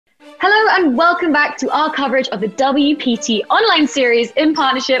and welcome back to our coverage of the WPT online series in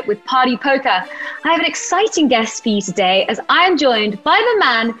partnership with Party Poker. I have an exciting guest for you today as I am joined by the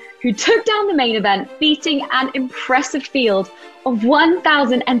man who took down the main event, beating an impressive field of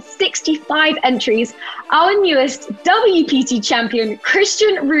 1,065 entries, our newest WPT champion,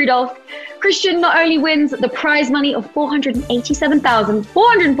 Christian Rudolph. Christian not only wins the prize money of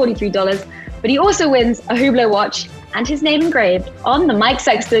 $487,443, but he also wins a Hublot watch and his name engraved on the Mike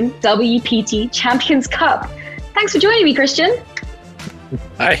Sexton WPT Champions Cup. Thanks for joining me, Christian.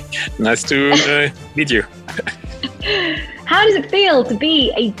 Hi, nice to meet you. How does it feel to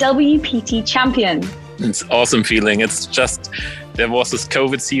be a WPT champion? It's an awesome feeling. It's just, there was this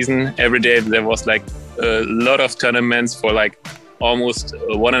COVID season. Every day there was like a lot of tournaments for like almost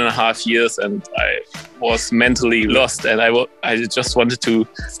 1.5 years, and I was mentally lost, and I just wanted to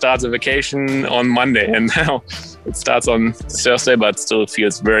start the vacation on Monday, and now it starts on Thursday, but still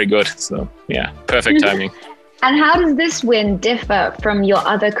feels very good. So yeah, perfect timing. And how does this win differ from your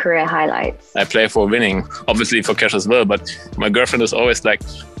other career highlights? I play for winning, obviously for cash as well, but my girlfriend is always like,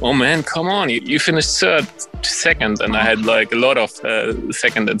 oh man, come on, you finished third, second, and I had like a lot of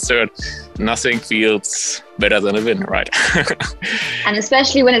second and third. Nothing feels better than a win, right? And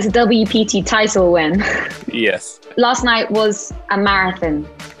especially when it's a WPT title win. Yes. Last night was a marathon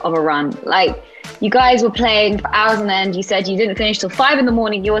of a run. Like, you guys were playing for hours on end. You said you didn't finish till 5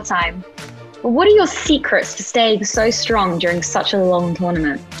 a.m. your time. But what are your secrets for staying so strong during such a long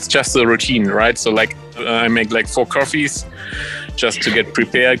tournament? It's just a routine, right? So like I make like 4 coffees just to get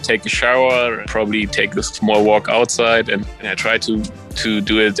prepared, take a shower, probably take a small walk outside, and I try to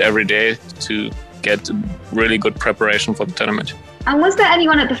do it every day to get really good preparation for the tournament. And was there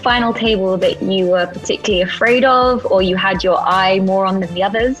anyone at the final table that you were particularly afraid of, or you had your eye more on than the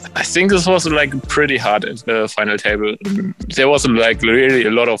others? I think this was like pretty hard at the final table. There was like really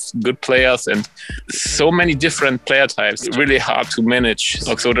a lot of good players and so many different player types. Really hard to manage.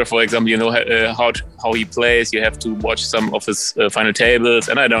 Oxoter, for example, you know how he plays. You have to watch some of his final tables,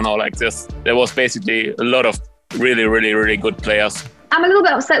 and I don't know, like this. There was basically a lot of really good players. I'm a little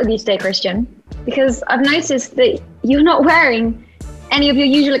bit upset with you today, Christian, because I've noticed that you're not wearing any of your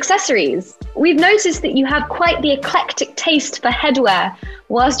usual accessories. We've noticed that you have quite the eclectic taste for headwear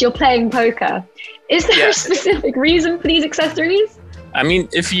whilst you're playing poker. Is there a specific reason for these accessories? I mean,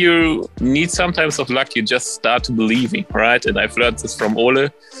 if you need some types of luck, you just start to believing, right? And I've learned this from Ole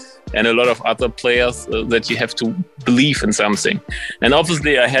and a lot of other players that you have to believe in something. And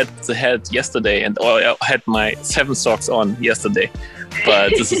obviously I had the hat yesterday, and I had my 7 socks on yesterday.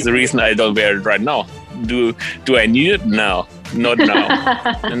 But this is the reason I don't wear it right now. Do I need it? No, not now.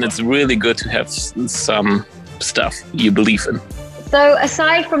 And it's really good to have some stuff you believe in. So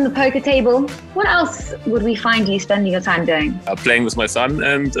aside from the poker table, what else would we find you spending your time doing? Playing with my son,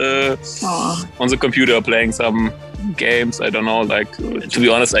 and on the computer playing some games. I don't know, like, to be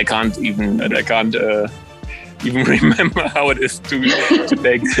honest, I can't even remember how it is to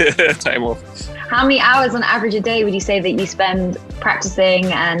take time off. How many hours on average a day would you say that you spend practicing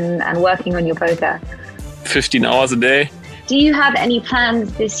and working on your poker? 15 hours a day. Do you have any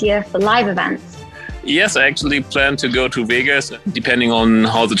plans this year for live events? Yes, I actually plan to go to Vegas, depending on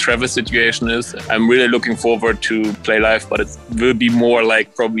how the travel situation is. I'm really looking forward to play live, but it will be more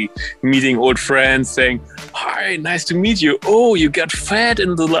like probably meeting old friends, saying, hi, nice to meet you. Oh, you got fat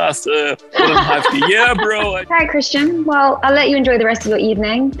in the last 1.5 years. Yeah, bro. All right, Christian. Well, I'll let you enjoy the rest of your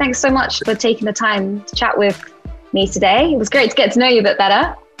evening. Thanks so much for taking the time to chat with me today. It was great to get to know you a bit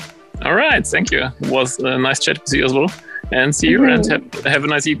better. All right, thank you. It was a nice chat with you as well. And see you and have a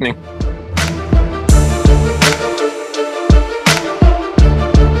nice evening.